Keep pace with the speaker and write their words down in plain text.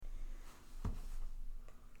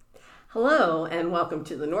Hello, and welcome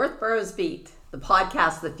to the North Boroughs Beat, the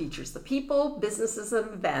podcast that features the people, businesses, and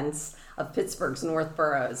events of Pittsburgh's North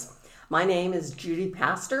Boroughs. My name is Judy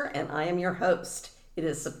Pastor, and I am your host. It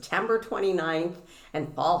is September 29th,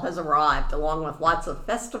 and fall has arrived, along with lots of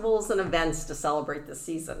festivals and events to celebrate the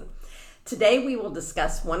season. Today, we will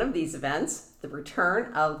discuss one of these events, the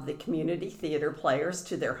return of the Community Theater Players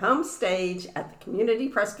to their home stage at the Community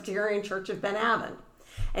Presbyterian Church of Ben Avon.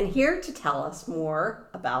 And here to tell us more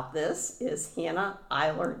about this is Hannah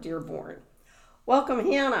Eiler Dearborn. Welcome,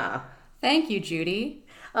 Hannah. Thank you, Judy.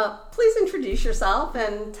 Please introduce yourself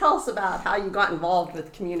and tell us about how you got involved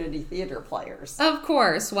with Community Theater Players. Of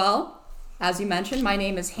course. Well, as you mentioned, my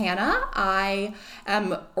name is Hannah. I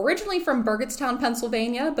am originally from Burgettstown,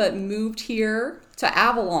 Pennsylvania, but moved here to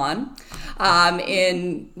Avalon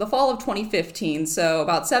in the fall of 2015, so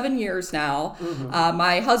about 7 years now.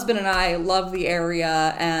 My husband and I love the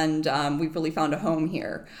area, and we've really found a home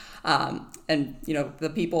here. And, you know, the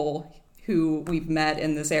people who we've met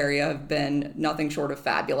in this area have been nothing short of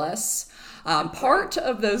fabulous. Part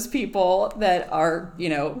of those people that are, you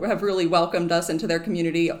know, have really welcomed us into their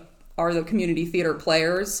community are the Community Theater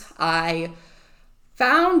Players. I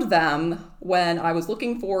found them when I was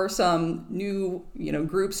looking for some new,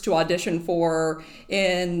 groups to audition for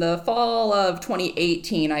in the fall of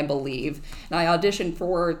 2018, I believe. And I auditioned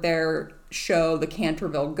for their show, The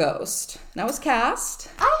Canterville Ghost. And I was cast.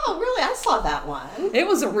 Oh, really? I saw that one. It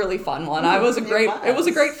was a really fun one. It was a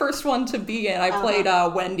great first one to be in. I played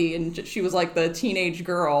Wendy, and she was like the teenage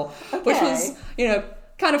girl, which was,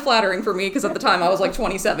 kind of flattering for me because at the time I was like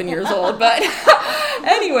 27 years old. But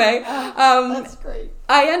anyway, that's great.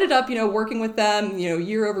 I ended up, working with them,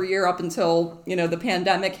 year over year up until, the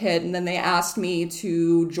pandemic hit. And then they asked me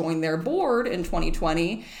to join their board in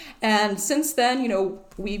 2020. And since then,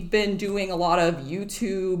 we've been doing a lot of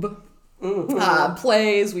YouTube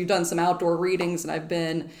plays. We've done some outdoor readings, and I've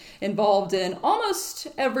been involved in almost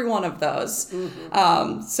every one of those.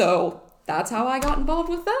 So that's how I got involved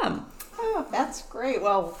with them. Oh, that's great.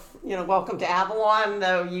 Well, welcome to Avalon,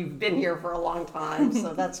 though you've been here for a long time,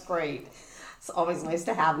 so that's great. It's always nice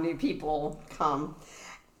to have new people come.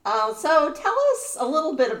 So tell us a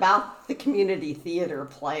little bit about the Community Theater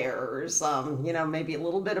Players, maybe a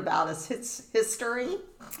little bit about its history.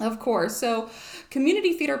 Of course. So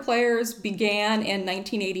Community Theater Players began in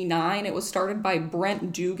 1989. It was started by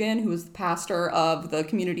Brent Dugan, who was the pastor of the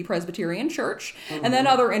Community Presbyterian Church, and then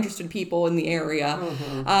other interested people in the area.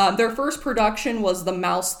 Their first production was The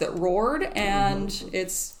Mouse That Roared, and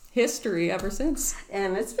it's history ever since.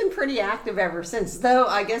 And it's been pretty active ever since, though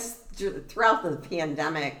I guess throughout the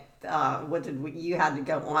pandemic, you had to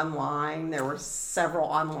go online. There were several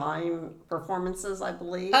online performances, I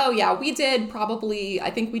believe. Oh yeah, we did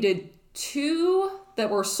I think we did 2 that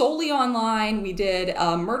were solely online. We did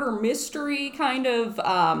a murder mystery kind of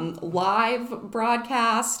live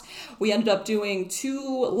broadcast. We ended up doing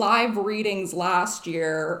 2 live readings last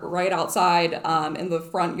year right outside in the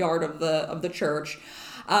front yard of the church.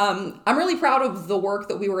 I'm really proud of the work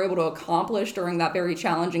that we were able to accomplish during that very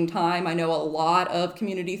challenging time. I know a lot of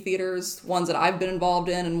community theaters, ones that I've been involved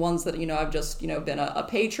in and ones that, I've just, been a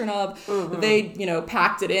patron of. They,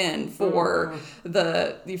 packed it in for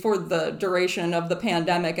the duration of the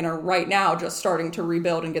pandemic and are right now just starting to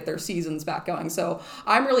rebuild and get their seasons back going. So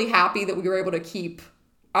I'm really happy that we were able to keep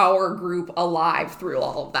our group alive through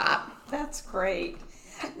all of that. That's great.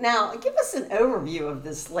 Now, give us an overview of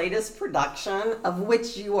this latest production, of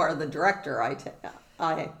which you are the director,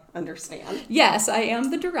 I understand. Yes, I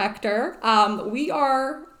am the director. We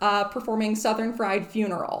are performing Southern Fried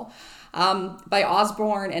Funeral by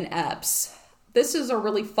Osborne and Epps. This is a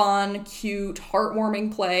really fun, cute,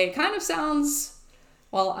 heartwarming play. Kind of sounds...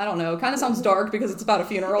 Well, I don't know. It kind of sounds dark because it's about a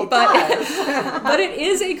funeral, but it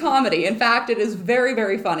is a comedy. In fact, it is very,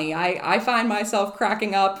 very funny. I find myself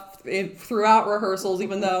cracking up throughout rehearsals,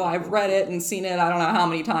 even though I've read it and seen it I don't know how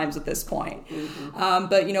many times at this point.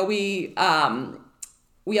 But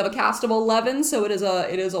we have a cast of 11, so it is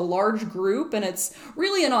a large group, and it's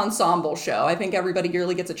really an ensemble show. I think everybody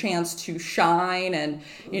really gets a chance to shine and,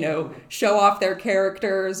 show off their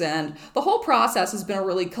characters, and the whole process has been a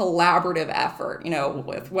really collaborative effort,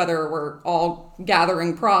 with whether we're all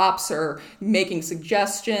gathering props or making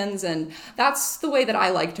suggestions, and that's the way that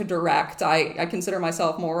I like to direct. I consider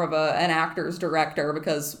myself more of an actor's director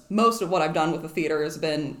because most of what I've done with the theater has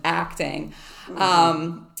been acting.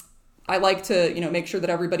 I like to, make sure that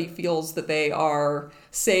everybody feels that they are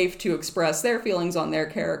safe to express their feelings on their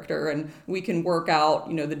character, and we can work out,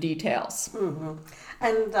 the details.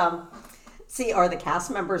 And See, are the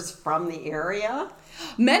cast members from the area?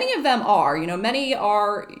 Many of them are. Many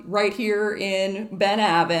are right here in Ben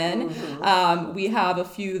Avon. We have a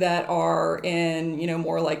few that are in,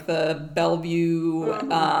 more like the Bellevue,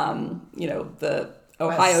 the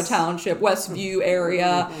Ohio Township, Westview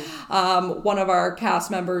area. One of our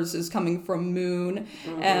cast members is coming from Moon,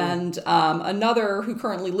 and another who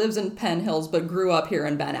currently lives in Penn Hills but grew up here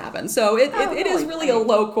in Ben Avon. So it is really a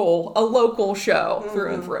local show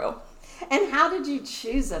through and through. And how did you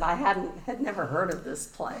choose it? I had never heard of this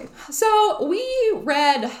play. So we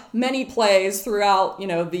read many plays throughout,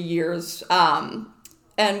 the years. And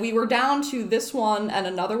we were down to this one and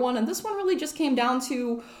another one. And this one really just came down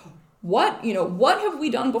to what have we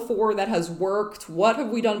done before that has worked? What have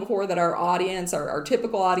we done before that our audience, our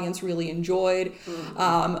typical audience really enjoyed?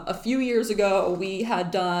 A few years ago, we had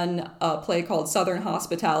done a play called Southern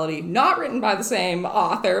Hospitality, not written by the same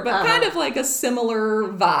author, but kind of like a similar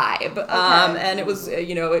vibe. And it was,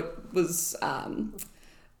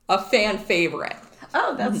 a fan favorite.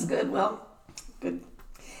 Oh, that's good. Well, good.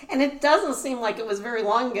 And it doesn't seem like it was very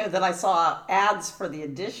long ago that I saw ads for the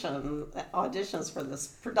auditions for this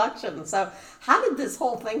production. So how did this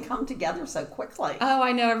whole thing come together so quickly? Oh,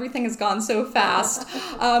 I know. Everything has gone so fast.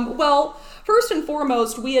 Well, first and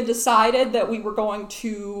foremost, we had decided that we were going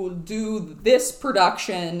to do this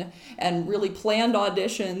production and really planned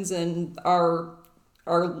auditions and our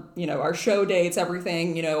show dates,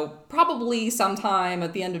 everything, probably sometime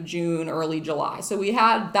at the end of June, early July. So we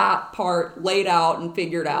had that part laid out and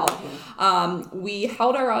figured out. We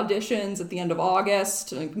held our auditions at the end of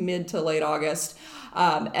August, like mid to late August.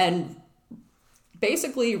 And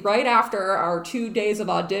basically right after our 2 days of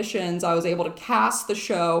auditions, I was able to cast the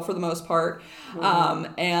show for the most part.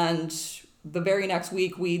 And the very next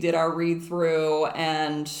week we did our read through,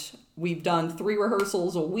 and we've done 3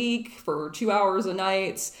 rehearsals a week for 2 hours a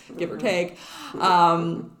night, give or take,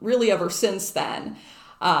 really ever since then.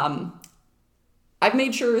 I've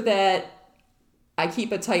made sure that I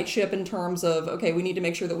keep a tight ship in terms of, okay, we need to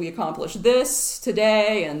make sure that we accomplish this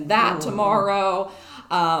today and that tomorrow.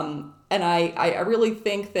 And I really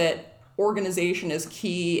think that organization is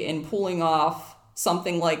key in pulling off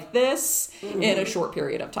something like this in a short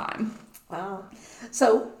period of time. Wow.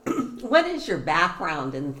 So what is your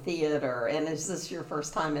background in theater, and is this your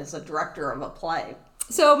first time as a director of a play?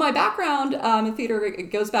 So my background in theater, it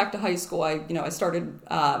goes back to high school. I started,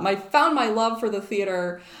 found my love for the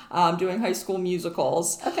theater doing high school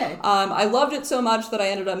musicals. Okay. I loved it so much that I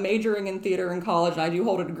ended up majoring in theater in college, and I do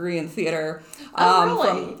hold a degree in theater.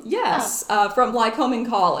 Really? From Lycoming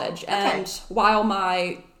College. Okay. And while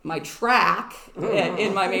my track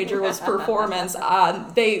in my major was performance,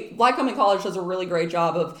 Lycoming College does a really great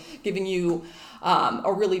job of giving you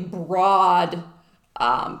a really broad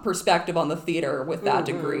perspective on the theater with that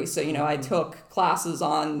degree. So, I took classes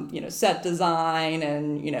on, set design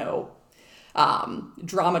and,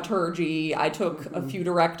 dramaturgy. I took a few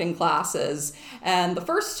directing classes, and the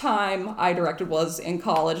first time I directed was in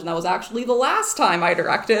college, and that was actually the last time I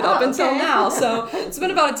directed up until now. So it's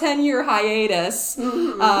been about a 10-year hiatus.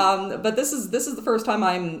 But this is the first time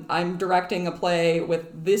I'm directing a play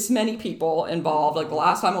with this many people involved. Like the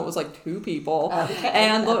last time it was like 2 people,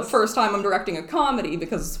 and the first time I'm directing a comedy,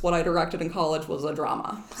 because what I directed in college was a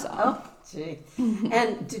drama. So. Oh. Gee.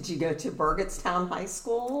 And did you go to Burgettstown High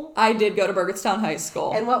School? I did go to Burgettstown High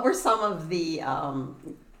School. And what were some of the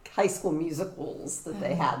high school musicals that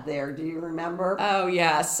they had there? Do you remember? Oh,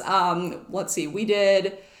 yes. Let's see. We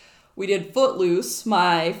did Footloose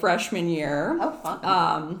my freshman year. Oh,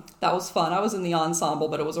 fun. That was fun. I was in the ensemble,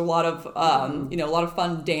 but it was a lot of a lot of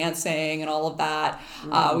fun dancing and all of that.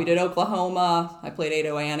 We did Oklahoma. I played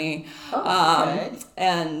Ado Annie. Oh, okay.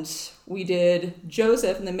 And we did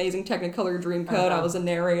Joseph in the Amazing Technicolor Dreamcoat. I was a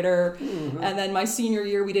narrator. And then my senior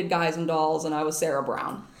year, we did Guys and Dolls, and I was Sarah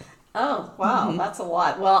Brown. Oh, wow. That's a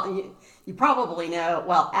lot. Well, you probably know,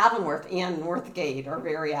 Avonworth and Northgate are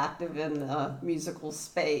very active in the musical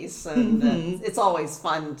space, and it's always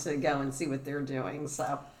fun to go and see what they're doing.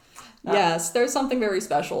 So, yes, there's something very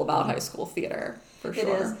special about high school theater, for sure.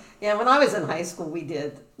 It is. Yeah, when I was in high school, we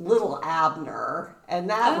did Little Abner, and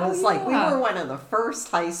that was like, we were one of the first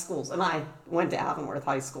high schools, and I went to Avonworth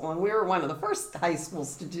High School, and we were one of the first high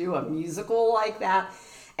schools to do a musical like that.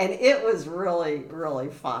 And it was really, really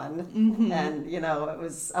fun. And,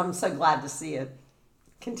 I'm so glad to see it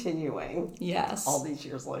continuing. Yes. All these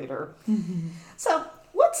years later. So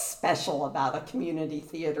what's special about a community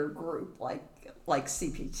theater group like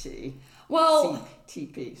CPT? Well,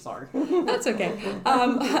 CTP, sorry. That's okay.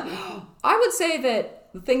 I would say that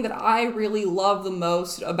the thing that I really love the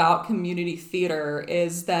most about community theater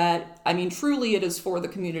is that, I mean, truly it is for the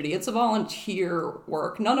community. It's a volunteer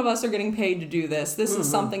work. None of us are getting paid to do this. This is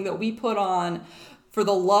something that we put on for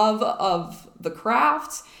the love of the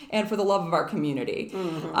craft and for the love of our community.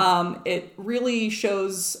 It really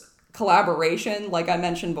shows collaboration. Like I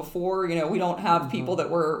mentioned before, you know, we don't have people that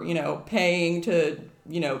we're, you know, paying to,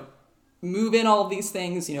 you know, move in all of these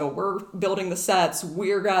things. You know, we're building the sets,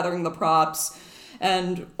 we're gathering the props,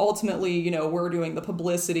 and ultimately, you know, we're doing the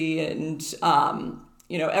publicity and,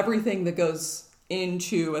 you know, everything that goes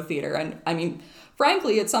into a theater. And I mean,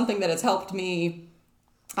 frankly, it's something that has helped me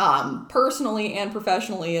personally and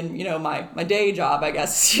professionally, and, you know, my day job, I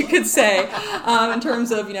guess you could say, in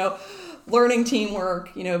terms of, you know, learning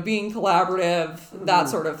teamwork, you know, being collaborative, that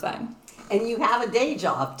sort of thing. And you have a day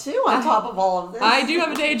job, too, on top of all of this. I do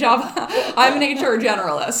have a day job. I'm an HR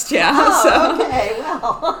generalist, yeah. Okay,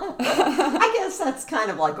 well, I guess that's kind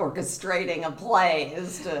of like orchestrating a play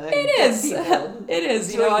is to It is.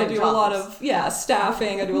 You know, I do a lot of,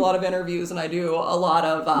 staffing. I do a lot of interviews, and I do a lot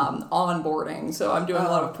of onboarding. So I'm doing a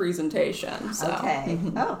lot of presentations. So. Okay.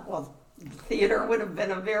 Oh, well, theater would have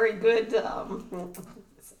been a very good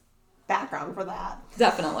background for that.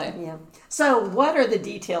 Definitely. Yeah. So what are the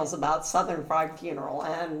details about Southern Fried Funeral,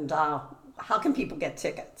 and how can people get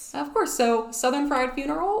tickets? Of course. So Southern Fried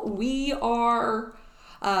Funeral, we are,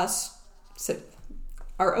 our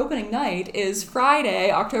opening night is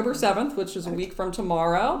Friday, October 7th, which is a week from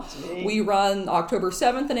tomorrow. We run October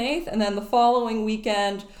 7th and 8th, and then the following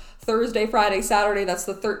weekend, Thursday, Friday, Saturday, that's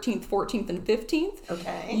the 13th, 14th, and 15th.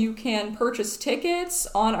 Okay. You can purchase tickets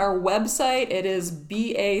on our website. It is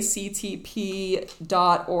bactp.org,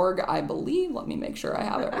 I believe. Let me make sure I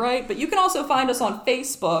have it right. But you can also find us on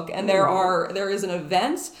Facebook, and there is an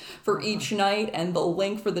event for each night, and the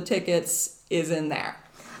link for the tickets is in there.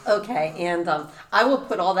 Okay, and I will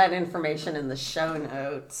put all that information in the show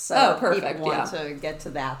notes. So perfect, if people want to get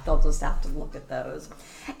to that, they'll just have to look at those.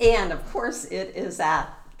 And, of course, it is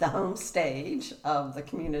at the home stage of the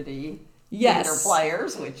community theater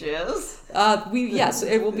players, which is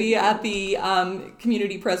it will be at the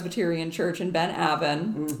Community Presbyterian Church in Ben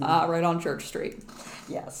Avon, right on Church Street.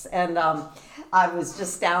 Yes, and I was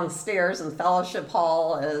just downstairs, and Fellowship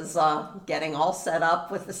Hall is getting all set up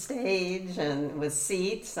with the stage and with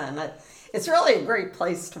seats, and it's really a great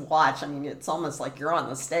place to watch. I mean, it's almost like you're on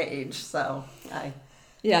the stage. So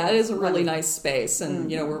Yeah, it is a really nice space,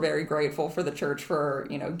 and, you know, we're very grateful for the church for,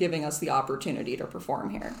 you know, giving us the opportunity to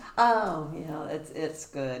perform here. Oh, yeah, it's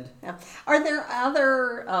good. Yeah. Are there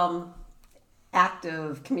other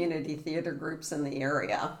active community theater groups in the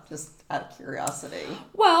area, just out of curiosity?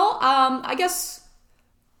 Well, I guess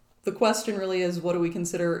the question really is, what do we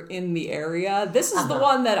consider in the area? This is the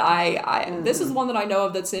one that this is the one that I know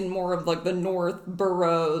of that's in more of like the North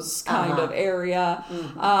Boroughs kind of area.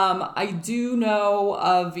 I do know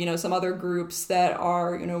of, you know, some other groups that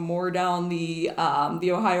are, you know, more down the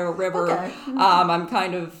Ohio River. Okay. I'm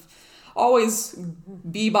kind of always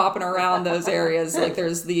bebopping around those areas. Like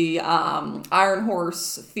there's the Iron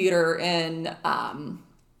Horse Theater in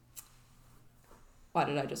why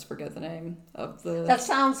did I just forget the name of the... That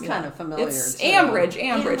sounds kind of familiar. It's Ambridge.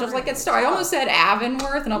 I was like, I almost said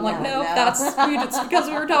Avonworth, and I'm like, no, that's it's because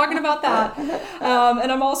we were talking about that. And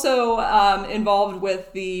I'm also involved with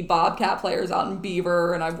the Bobcat Players out in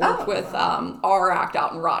Beaver, and I've worked with our act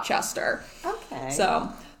out in Rochester. Okay. So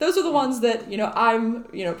those are the ones that, you know, I'm,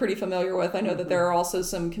 you know, pretty familiar with. I know that there are also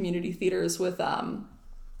some community theaters with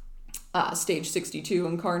Stage 62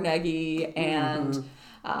 in Carnegie, and...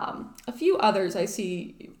 a few others I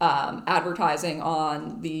see advertising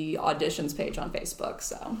on the auditions page on Facebook.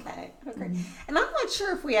 So okay. And I'm not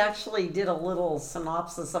sure if we actually did a little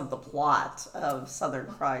synopsis of the plot of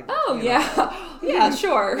Southern Fried. Oh, yeah,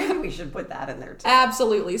 sure. Maybe we should put that in there too.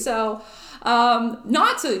 Absolutely. So,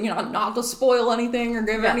 not to spoil anything or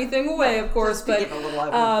give anything away, of course, but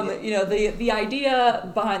you know, the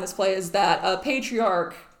idea behind this play is that a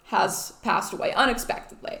patriarch has passed away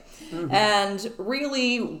unexpectedly. And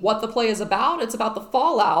really what the play is about, it's about the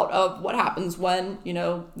fallout of what happens when, you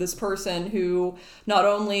know, this person who not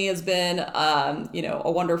only has been, you know,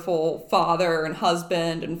 a wonderful father and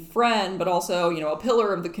husband and friend, but also, you know, a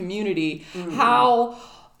pillar of the community, how,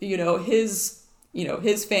 you know, his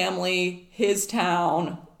family, his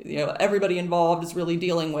town, you know, everybody involved is really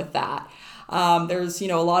dealing with that. There's, you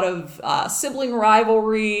know, a lot of sibling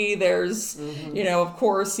rivalry. There's, you know, of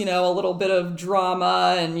course, you know, a little bit of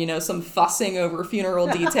drama and, you know, some fussing over funeral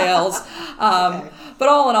details. But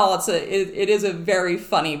all in all, it is a very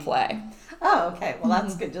funny play. Oh, okay. Well,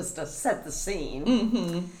 that's good just to set the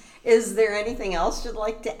scene. Is there anything else you'd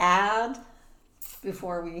like to add?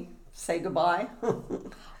 before we say goodbye?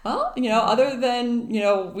 Well, other than,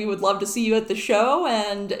 we would love to see you at the show,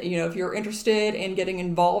 and, if you're interested in getting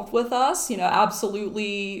involved with us,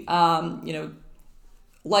 absolutely,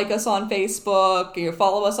 like us on Facebook,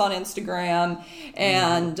 follow us on Instagram,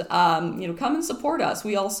 and, come and support us.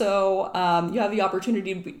 We also, you have the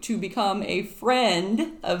opportunity to become a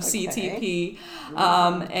friend of CTP,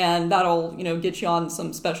 and that'll, get you on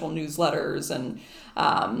some special newsletters, and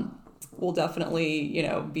we'll definitely,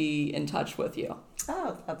 be in touch with you.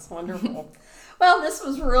 Oh, that's wonderful. Well, this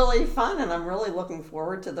was really fun, and I'm really looking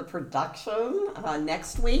forward to the production.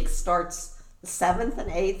 Next week starts the 7th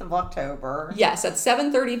and 8th of October. Yes, at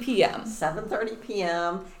 7:30 p.m. 7:30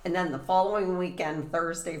 p.m. And then the following weekend,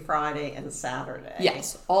 Thursday, Friday, and Saturday.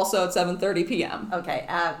 Yes, also at 7:30 p.m. Okay,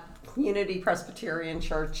 at Unity Presbyterian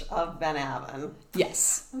Church of Ben Avon.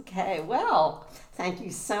 Yes. Okay, well, thank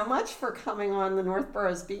you so much for coming on the North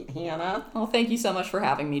Boroughs Beat, Hannah. Well, thank you so much for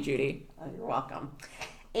having me, Judy. Oh, you're welcome.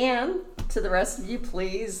 And to the rest of you,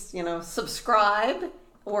 please, subscribe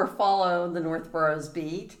or follow the North Boroughs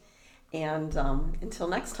Beat. And until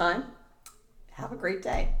next time, have a great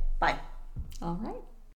day. Bye. All right.